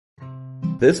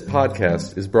This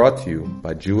podcast is brought to you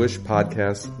by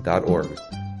JewishPodcasts.org.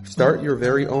 Start your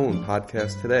very own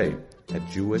podcast today at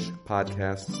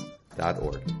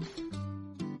JewishPodcasts.org.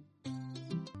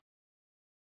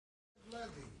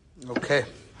 Okay.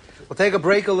 We'll take a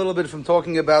break a little bit from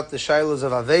talking about the shilas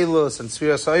of Avelus and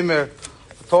Sfiras Omer.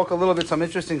 We'll talk a little bit some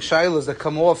interesting shilas that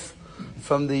come off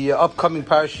from the upcoming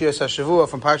Parashas HaShavua,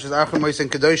 from Parashas Achar Moshe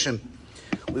and Kedoshim.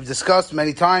 We've discussed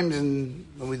many times, and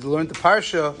when we learned the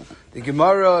Parsha, the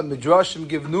Gemara and Midrashim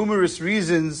give numerous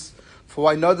reasons for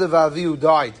why Nadav Avihu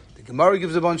died. The Gemara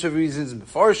gives a bunch of reasons,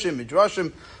 Mefarshim,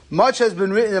 Midrashim. Much has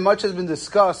been written and much has been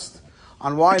discussed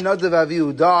on why Nadav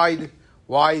Avihu died,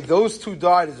 why those two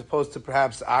died as opposed to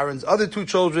perhaps Aaron's other two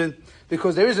children,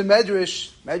 because there is a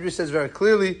Medrash. Medrash says very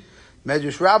clearly,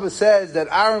 Medrash Rabbah says that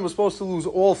Aaron was supposed to lose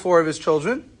all four of his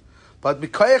children, but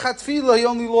B'kayach HaTfilah he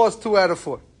only lost 2 out of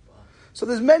 4. So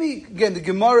there's many, again, the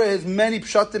Gemara has many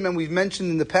pshatim, and we've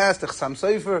mentioned in the past, the Chassam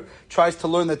Sofer tries to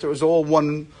learn that there was all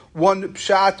one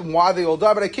pshat and why they all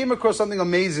died, but I came across something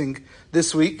amazing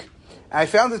this week. I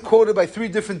found it quoted by 3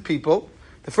 different people.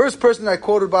 The first person I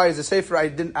quoted by is a Sefer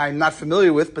I'm not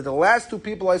familiar with, but the last 2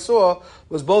 people I saw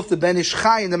was both the Ben Ish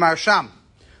Chai and the Marsham.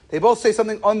 They both say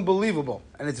something unbelievable,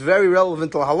 and it's very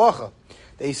relevant to halacha.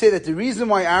 They say that the reason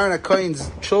why Aaron HaKohen's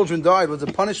children died was a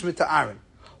punishment to Aaron.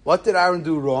 What did Aaron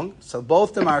do wrong? So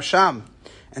both the Marsham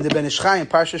and the Ben Ish Chai and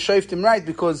Parsha Shoftim right,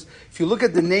 because if you look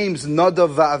at the names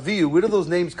Nadav Va'avihu, where do those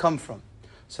names come from?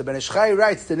 So Ben Ish Chai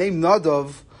writes the name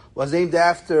Nadav was named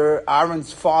after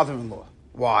Aaron's father-in-law.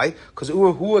 Why? Because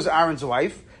who was Aaron's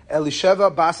wife?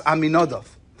 Elisheva Bas Aminadav.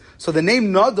 So the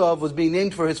name Nadav was being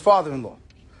named for his father-in-law.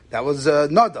 That was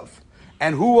Nadav.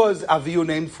 And who was Avihu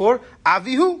named for?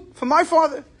 Avihu, for my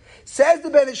father. Says the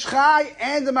Ben Ish Chai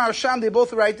and the Marsham, they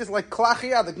both write this like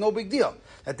klachiyah, like no big deal.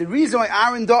 That the reason why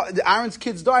Aaron's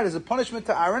kids died is a punishment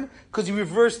to Aaron because he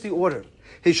reversed the order.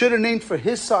 He should have named for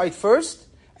his side first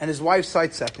and his wife's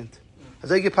side second.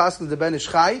 As I get past the Ben Ish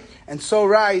Chai, and so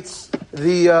writes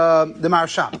the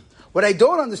Marsham. What I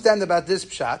don't understand about this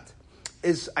pshat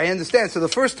is, I understand, so the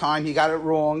first time he got it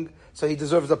wrong, so he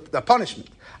deserves the punishment.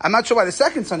 I'm not sure why the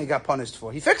second son he got punished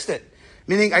for. He fixed it.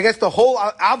 Meaning, I guess the whole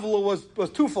avla was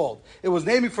twofold. It was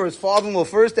naming for his father-in-law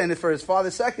first and for his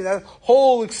father second. That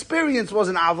whole experience was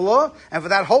an avla, and for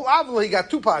that whole avla he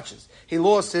got 2 patches. He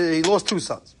lost 2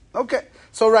 sons. Okay,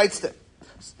 so writes there.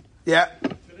 Yeah.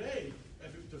 Today,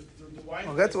 the wife.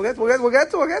 We'll get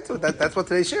to it. That's what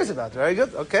today's share is about. Very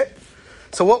good. Okay.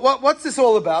 So what's this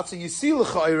all about? So you see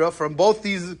l'cha'ira from both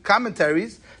these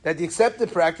commentaries that the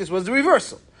accepted practice was the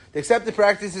reversal. The accepted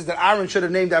practice is that Aaron should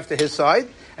have named after his side,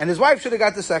 and his wife should have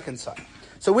got the second side.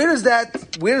 So where does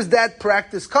that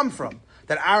practice come from?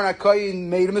 That Aaron HaKohen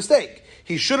made a mistake.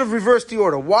 He should have reversed the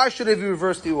order. Why should he have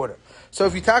reversed the order? So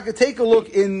if you take a look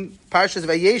in Parshas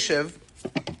Vayeshev,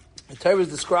 the Torah is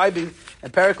describing,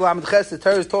 in Perek Lamed Ches, the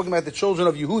Torah is talking about the children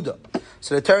of Yehuda.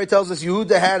 So the Torah tells us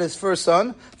Yehuda had his first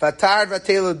son, Vatar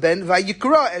Vateled Ben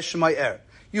Vayikra Es Shemai Er.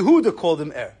 Yehuda called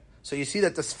him Er. So you see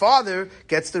that the father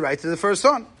gets the right to the first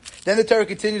son. Then the Torah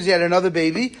continues, he had another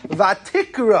baby,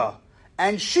 Vatikra,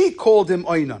 and she called him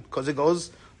Oinan, because it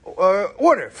goes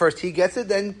order. First he gets it,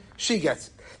 then she gets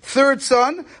it. Third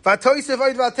son,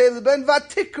 Vatoisevayt Vateled Ben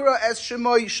Vatikra Es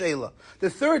Shemoi Shela.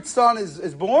 The third son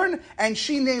is born, and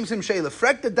she names him Shela.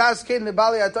 Frek the Das Kain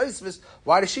Nebali Atoisvis.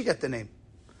 Why does she get the name?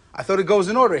 I thought it goes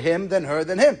in order. Him, then her,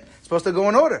 then him. It's supposed to go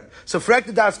in order. So Frek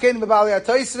the Das Kain Nebali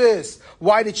Atoisvis.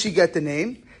 Why did she get the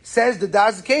name? Says the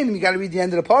Das Kain, you got to read the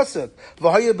end of the pasuk.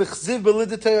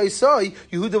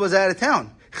 Yehuda was out of town.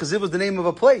 Chziv was the name of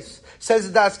a place. Says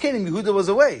the Das Kain, Yehuda was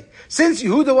away. Since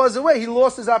Yehuda was away, he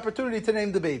lost his opportunity to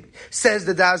name the baby. Says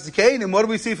the Das Kain, and what do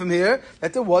we see from here?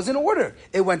 That there was an order.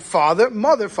 It went father,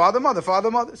 mother, father, mother, father,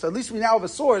 mother. So at least we now have a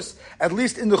source, at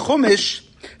least in the Chumash,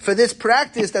 for this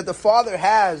practice that the father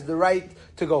has the right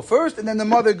to go first, and then the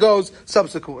mother goes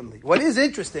subsequently. What is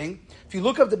interesting, if you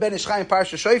look up the Ben Ish Chai and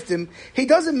Parsha Shoftim, he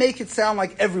doesn't make it sound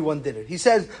like everyone did it. He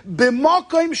says,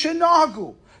 B'makom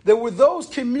shenahagu. There were those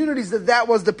communities that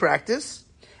was the practice,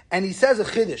 and he says a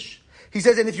chiddush. He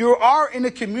says, and if you are in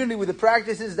a community where the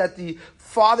practice is that the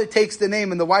father takes the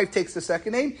name and the wife takes the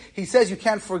second name, he says you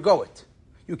can't forgo it.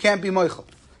 You can't be moichel.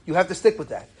 You have to stick with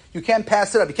that. You can't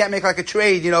pass it up. You can't make like a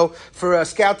trade, for a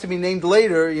scout to be named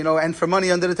later, and for money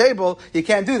under the table. You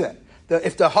can't do that.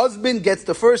 If the husband gets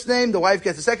the first name, the wife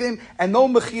gets the second name, and no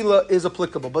mechila is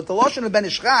applicable. But the lashon of Ben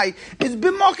Ish Chai is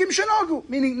b'makim shenagu,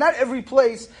 meaning not every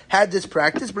place had this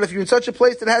practice, but if you're in such a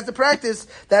place that has the practice,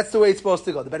 that's the way it's supposed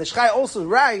to go. The Ben Ish Chai also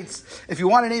writes, if you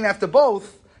want a name after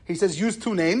both, he says use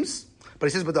 2 names, but he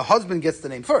says, but the husband gets the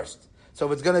name first. So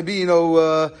if it's going to be,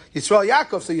 Yisrael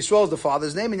Yaakov, so Yisrael is the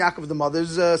father's name and Yaakov is the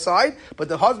mother's side, but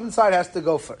the husband's side has to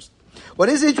go first. What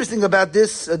is interesting about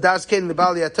this Das Kein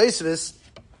Libali Tosfos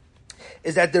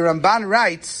is that the Ramban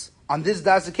writes on this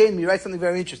Das Kein, he writes something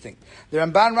very interesting. The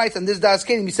Ramban writes on this Das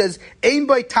Kein, he says, Ein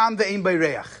by tam ve'ein by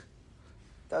reach.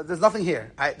 There's nothing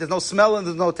here. There's no smell and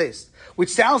there's no taste. Which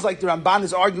sounds like the Ramban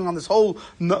is arguing on this whole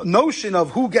notion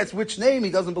of who gets which name. He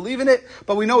doesn't believe in it,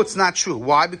 but we know it's not true.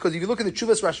 Why? Because if you look at the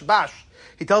Chuvas Rashbash,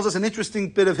 he tells us an interesting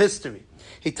bit of history.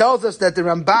 He tells us that the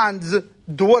Ramban's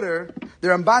daughter, the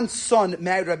Ramban's son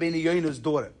married Rabbeinu Yona's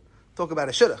daughter. Talk about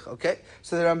a shidduch, okay?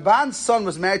 So the Ramban's son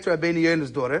was married to Rabbeinu Yona's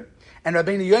daughter, and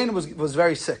Rabbeinu Yonah was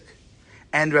very sick.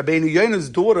 And Rabbeinu Yona's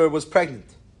daughter was pregnant.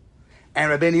 And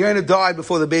Rabbeinu Yonah died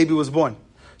before the baby was born.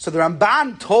 So the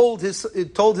Ramban told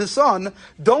his son,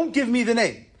 don't give me the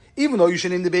name. Even though you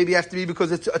should name the baby after me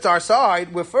because it's our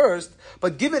side, we're first,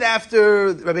 but give it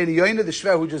after Rabbeinu Yonah, the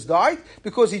Shver who just died,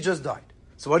 because he just died.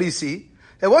 So what do you see?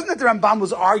 It wasn't that the Ramban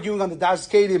was arguing on the Das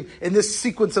Kedim in this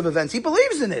sequence of events. He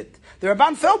believes in it. The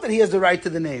Ramban felt that he has the right to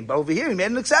the name. But over here, he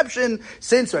made an exception.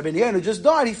 Since Rabbeinu Yonah just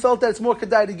died, he felt that it's more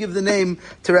kedai to give the name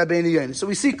to Rabbeinu Yonah. So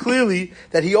we see clearly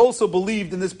that he also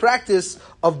believed in this practice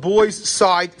of boys'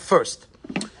 side first.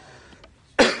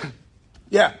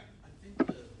 Yeah. I think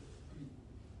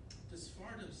the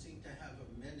Sephardim seem to have a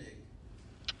minig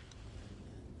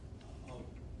of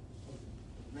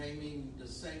naming the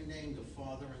same name, the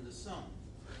father and the son.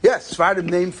 Yes, Sephardim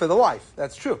name for the wife.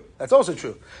 That's true. That's also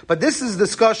true. But this is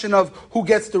discussion of who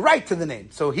gets the right to the name.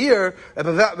 So here,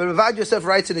 Ravad Yosef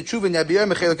writes in the Chuvin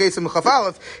Yabiyah Mechel Kesim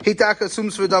Chafalef, Hitaka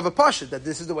Sums V'Dav Pashat, that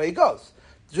this is the way it goes.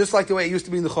 Just like the way it used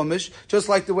to be in the Chumash, just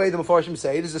like the way the Mefarshim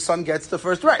say it, is the son gets the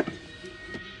first right.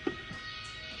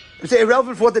 It's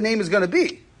irrelevant for what the name is going to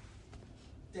be.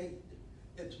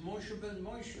 It's Moshe ben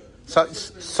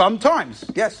Moshe. Sometimes,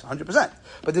 yes, 100%.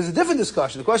 But there's a different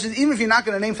discussion. The question is, even if you're not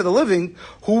going to name for the living,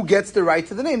 who gets the right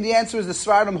to the name? The answer is the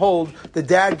Sephardim hold the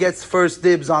dad gets first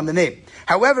dibs on the name.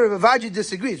 However, Ravaji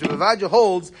disagrees. Ravaji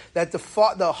holds that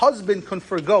the husband can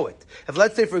forgo it. If,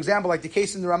 let's say, for example, like the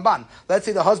case in the Ramban, let's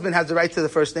say the husband has the right to the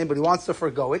first name, but he wants to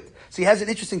forgo it. So he has an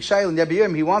interesting shayla in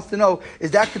Yabiyim. He wants to know,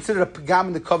 is that considered a pagam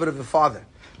in the covet of the father?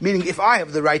 Meaning, if I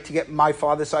have the right to get my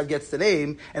father's side gets the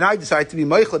name, and I decide to be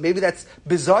Meichel, maybe that's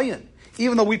bizayin.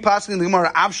 Even though we pass in the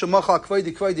Gemara, Avsha Machal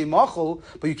Kvaydi Kvaydi Machal,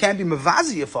 but you can't be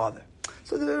Mavazi your father.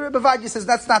 So the Rebbe Vadi says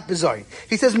that's not bizayin.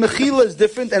 He says Mechila is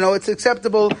different, and it's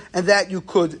acceptable, and that you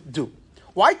could do.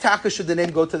 Why Taka should the name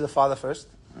go to the father first?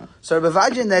 So Rebbe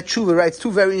Vadi in that tshuva writes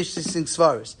two very interesting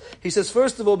svaras. He says,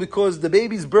 first of all, because the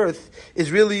baby's birth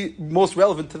is really most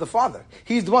relevant to the father.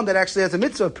 He's the one that actually has a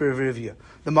mitzvah perivivya.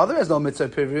 The mother has no mitzvah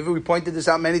perivivya. We pointed this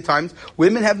out many times.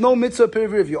 Women have no mitzvah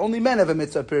perivivya. Only men have a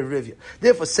mitzvah perivivya.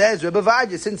 Therefore, says Rebbe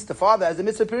Vadi, since the father has a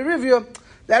mitzvah perivivya,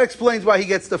 that explains why he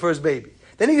gets the first baby.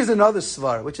 Then he gives another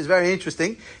svar, which is very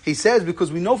interesting. He says,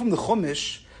 because we know from the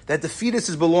Chumash that the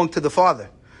fetuses belong to the father.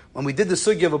 When we did the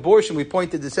sugya of abortion, we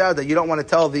pointed this out, that you don't want to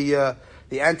tell the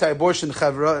anti-abortion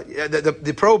chavra,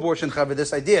 the pro-abortion chavra,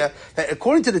 this idea that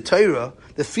according to the Torah,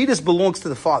 the fetus belongs to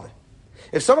the father.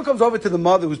 If someone comes over to the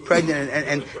mother who's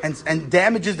pregnant and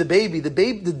damages the baby, the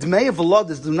dmei of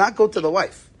v'ladas do not go to the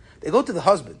wife. They go to the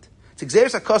husband. It's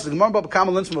Xeris HaKos, the Gemara Baba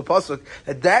Kama learns from a pasuk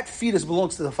that fetus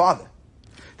belongs to the father.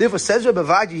 Therefore, says Rebbe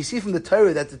Vadi, you see from the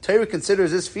Torah that the Torah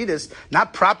considers this fetus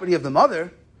not property of the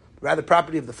mother, but rather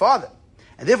property of the father.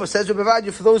 And therefore, says Rebbe Vadi,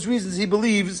 for those reasons, he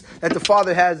believes that the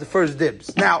father has the first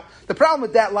dibs. Now, the problem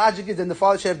with that logic is then the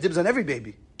father should have dibs on every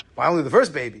baby. Why only the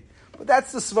first baby? But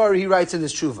that's the svar he writes in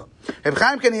his tshuva. Reb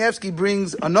Chaim Kanievsky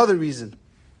brings another reason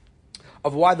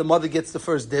of why the mother gets the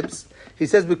first dibs. He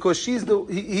says because he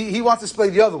wants to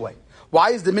explain the other way.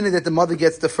 Why is the minute that the mother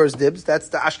gets the first dibs? That's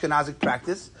the Ashkenazic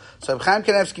practice. So Reb Chaim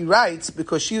Kanievsky writes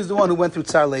because she was the one who went through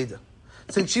Tsar Leda.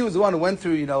 Since she was the one who went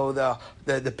through,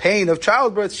 the pain of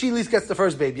childbirth, she at least gets the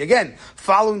first baby. Again,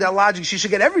 following that logic, she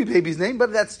should get every baby's name,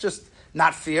 but that's just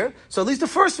not fair. So at least the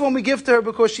first one we give to her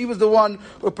because she was the one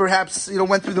who perhaps,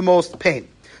 went through the most pain.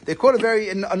 They quote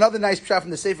another nice pshat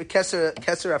from the Sefer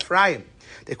Keser Ephraim.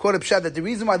 They quote a pshat that the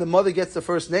reason why the mother gets the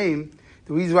first name,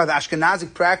 the reason why the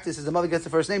Ashkenazic practice is the mother gets the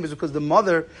first name is because the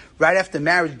mother, right after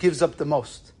marriage, gives up the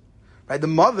most. Right? The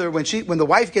mother, when the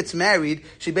wife gets married,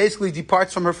 she basically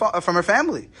departs from her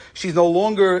family. She's no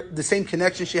longer the same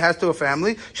connection she has to her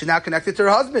family. She's now connected to her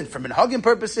husband for minhagim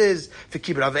purposes, for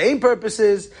kibbutz aveim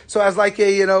purposes. So as like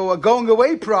a going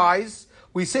away prize,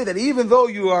 we say that even though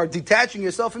you are detaching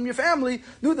yourself from your family,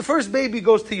 the first baby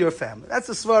goes to your family. That's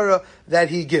the svara that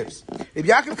he gives. Rabbi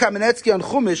Yaakov Kamenetsky on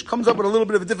Chumash comes up with a little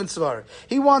bit of a different svara.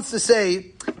 He wants to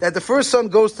say that the first son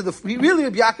goes to really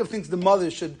Rabbi Yaakov thinks the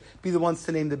mother should be the ones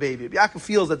to name the baby. Rabbi Yaakov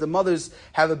feels that the mothers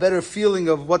have a better feeling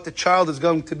of what the child is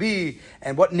going to be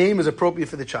and what name is appropriate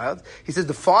for the child. He says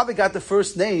the father got the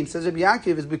first name, says Rabbi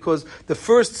Yaakov, is because the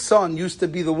first son used to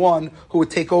be the one who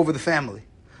would take over the family.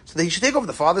 So that he should take over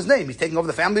the father's name. He's taking over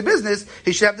the family business.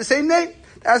 He should have the same name.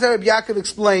 That's how Rabbi Yaakov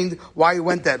explained why he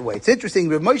went that way. It's interesting.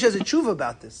 Rabbi Moshe has a tshuva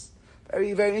about this.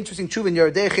 Very, very interesting tshuva in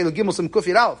Yeridei Chel Gimel Sim Kuf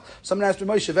Yud Aleph. Someone asked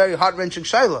Rabbi Moshe a very heart-wrenching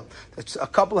shaila. A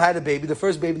couple had a baby, the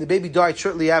first baby, the baby died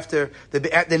shortly after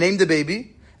they named the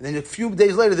baby, and then a few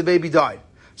days later the baby died.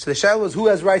 So the shaila was who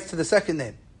has rights to the second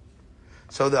name.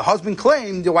 So the husband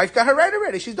claimed the wife got her right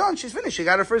already. She's done. She's finished. She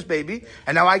got her first baby,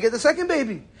 and now I get the second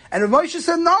baby. And Rav Moshe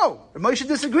said no. Rav Moshe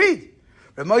disagreed.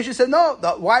 Rav Moshe said no.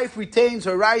 The wife retains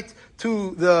her right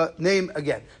to the name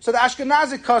again. So the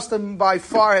Ashkenazic custom by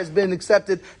far has been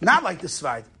accepted, not like the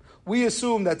Sfarad. We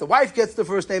assume that the wife gets the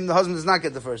first name, the husband does not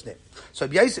get the first name. So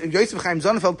Yosef Chaim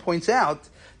Sonnenfeld points out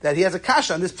that he has a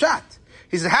kasha on this pshat.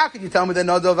 He says, how can you tell me that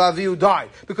Nadav Avihu died?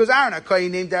 Because Aaron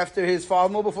HaKohen named after his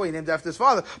father, before he named after his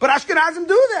father. But Ashkenazim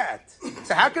do that.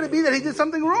 So how can it be that he did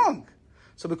something wrong?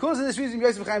 So because of this reason,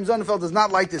 Yosef Chaim Sonnenfeld does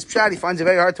not like this pshat. He finds it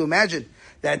very hard to imagine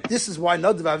that this is why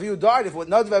Nadav Avihu died. If what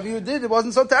Nadav Avihu did, it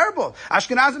wasn't so terrible.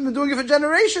 Ashkenazim have been doing it for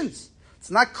generations.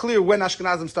 It's not clear when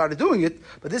Ashkenazim started doing it,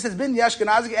 but this has been the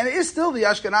Ashkenazic, and it is still the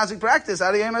Ashkenazic practice.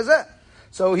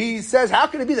 So he says, how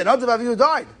can it be that Nadav Avihu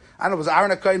died? I don't know, was Aaron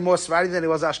HaKohen more Sephardi than he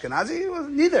was Ashkenazi? He was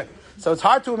neither. So it's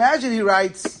hard to imagine, he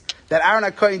writes, that Aaron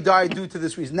HaKohen died due to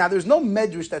this reason. Now, there's no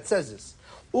medrash that says this.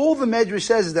 All the medrash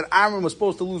says is that Aaron was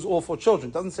supposed to lose all 4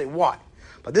 children. It doesn't say why.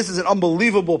 But this is an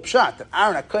unbelievable pshat, that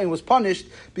Aaron HaKohen was punished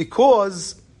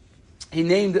because he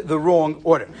named the wrong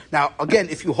order. Now, again,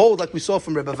 if you hold, like we saw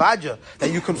from Rebbe Vadja,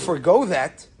 that you can forgo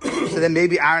that, so then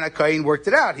maybe Aaron HaKohen worked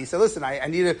it out. He said, listen, I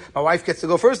need my wife gets to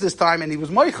go first this time, and he was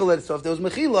meichelet, so if there was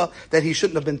mechila, then he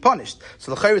shouldn't have been punished.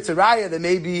 So the Chayritz Raya, that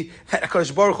maybe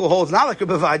HaKadosh Baruch Hu holds not like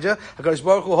Rebbe Vadja, HaKadosh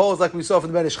Baruch Hu holds like we saw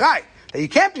from the Ben Ish Chai, that you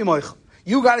can't be meichel.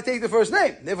 You got to take the first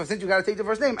name. Therefore, since you got to take the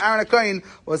first name, Aaron HaKohen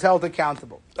was held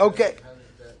accountable. Okay. How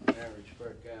did that marriage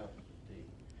work out?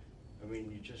 I mean,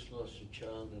 you just lost a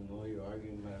child and all you're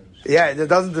arguing about is... Yeah, it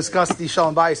doesn't discuss the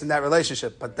shalom bayis in that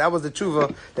relationship, but that was the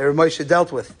tshuva that Rav Moshe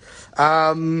dealt with.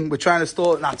 We're trying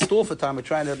to not stall for time, we're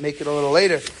trying to make it a little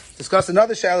later. Discuss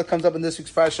another shaila that comes up in this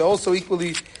week's parasha, also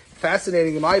equally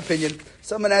fascinating in my opinion.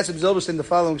 Someone asked Reb Zilberstein the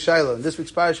following shaila. In this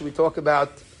week's parasha we talk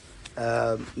about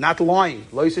not lying.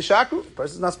 Lo yisashakru, the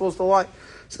person's not supposed to lie.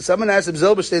 So someone asked Reb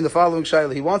Zilberstein the following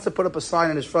shaila. He wants to put up a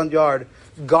sign in his front yard,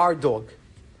 guard dog.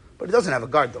 But he doesn't have a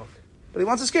guard dog. But he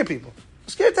wants to scare people. A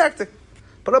scare tactic.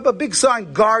 Put up a big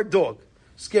sign, guard dog.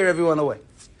 Scare everyone away.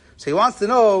 So he wants to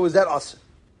know, is that us?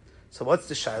 So what's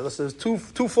the shaila? So there's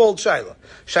twofold shaila.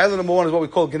 Shaila number 1 is what we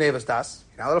call genevas das.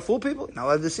 You're not allowed to fool people. You're not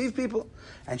allowed to deceive people.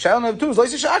 And shaila number 2 is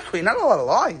lois shakri. You're not allowed to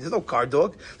lie. There's no guard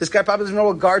dog. This guy probably doesn't know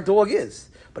what guard dog is.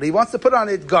 But he wants to put on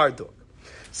it guard dog.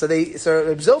 So Reb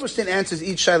Zilberstein answers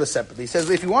each shaila separately. He says,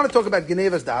 if you want to talk about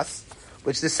genevas das,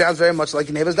 which this sounds very much like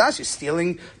genevas das, you're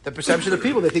stealing the perception of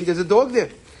people. They think there's a dog there.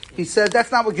 He says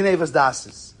that's not what genevas das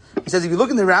is. He says if you look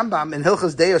in the Rambam in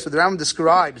Hilchas Deos, where the Rambam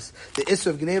describes the issue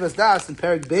of genevas das in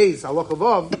Perek Beis Halacha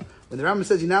Vav, when the Rambam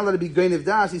says you're not allowed to be genev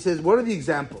das, he says what are the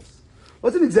examples?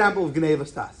 What's an example of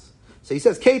genevas das? So he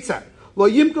says Ketzar lo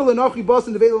yimkol enochi bas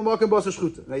in the velo makom bas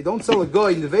shchuta. Now you don't sell a guy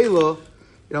in the velo,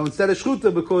 instead of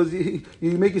shchuta because you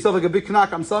make yourself like a big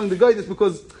knack. I'm selling the guy just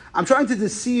because I'm trying to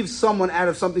deceive someone out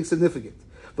of something significant.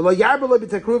 Meaning,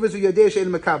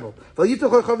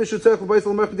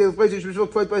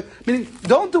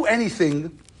 don't do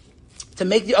anything to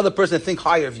make the other person think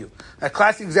higher of you. A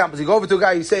classic example is you go over to a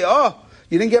guy, you say, oh,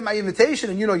 you didn't get my invitation,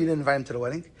 and you know you didn't invite him to the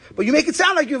wedding. But you make it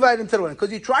sound like you invited him to the wedding,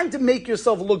 because you're trying to make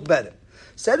yourself look better.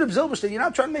 Said Reb Zilberstein, you're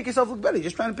not trying to make yourself look better, you're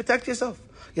just trying to protect yourself.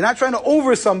 You're not trying to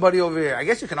over somebody over here. I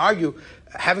guess you can argue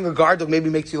having a guard dog maybe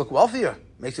makes you look wealthier,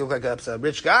 makes you look like a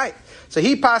rich guy. So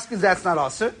he paskins that's not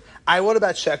usher. What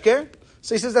about sheker?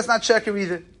 So he says that's not sheker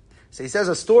either. So he says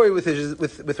a story with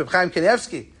Reb Chaim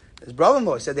Kanievsky, his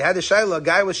brother-in-law. He said they had a shaila, a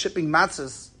guy was shipping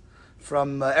matzahs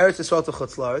from Eretz Yisrael to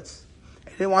Chutz La'aretz.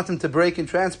 They didn't want him to break in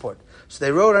transport. So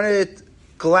they wrote on it,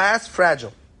 glass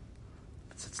fragile.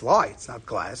 It's lie, it's not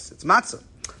glass, it's matzah.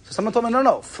 So someone told me,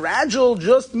 no, fragile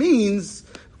just means,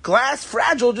 glass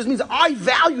fragile just means I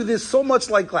value this so much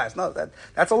like glass. No,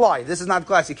 that's a lie. This is not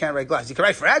glass, you can't write glass. You can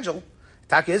write fragile.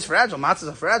 Taka is fragile. Matzahs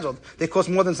are fragile. They cost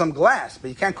more than some glass, but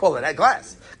you can't call it that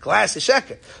glass. Glass is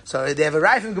sheker. So they have a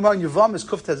Raif in Gemara in Yevam is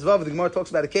Kuf Tezvav. The Gemara talks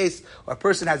about a case where a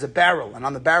person has a barrel, and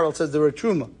on the barrel it says the word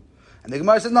truma. And the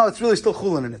Gemara says, no, it's really still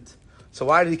chulin in it. So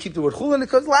why did he keep the word chulin?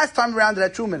 Because last time around it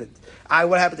had truma in it.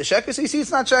 What happened to sheker? So you see,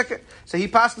 it's not sheker. So he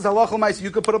passes halachah l'maisa.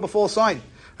 You could put up a false sign.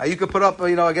 You could put up,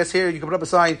 I guess here, you could put up a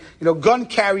sign, gun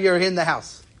carrier in the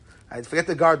house. Forget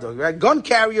the guard dog, right? Gun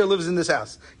carrier lives in this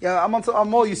house. Yeah, I'm on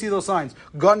mall, you see those signs.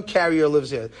 Gun carrier lives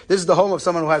here. This is the home of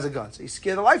someone who has a gun. So you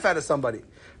scare the life out of somebody.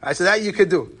 Right, so that you could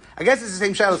do. I guess it's the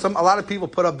same shadow. A lot of people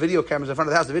put up video cameras in front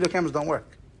of the house. The video cameras don't work.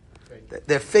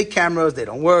 They're fake cameras. They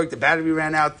don't work. The battery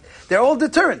ran out. They're all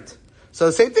deterrent. So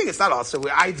the same thing. It's not also.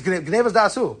 It's Gnevas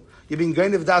Dasu. You're being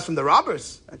Gnevas Das from the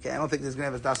robbers. Okay, I don't think there's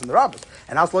Gnevas Das from the robbers.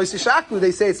 And also Lois Shaku,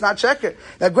 they say it's not checker.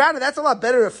 Now granted, that's a lot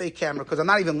better a fake camera because I'm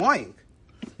not even lying.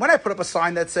 When I put up a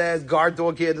sign that says guard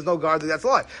dog here, there's no guard dog, that's a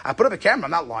lie. I put up a camera,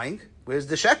 I'm not lying. Where's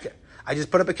the sheker? I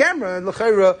just put up a camera, and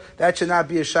l'chayra, that should not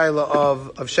be a shaila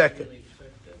of sheker.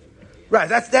 Right,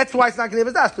 that's why it's not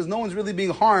Gnevas Das, because no one's really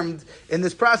being harmed in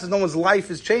this process. No one's life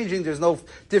is changing. There's no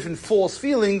different false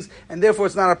feelings, and therefore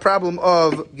it's not a problem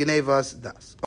of Gnevas Das.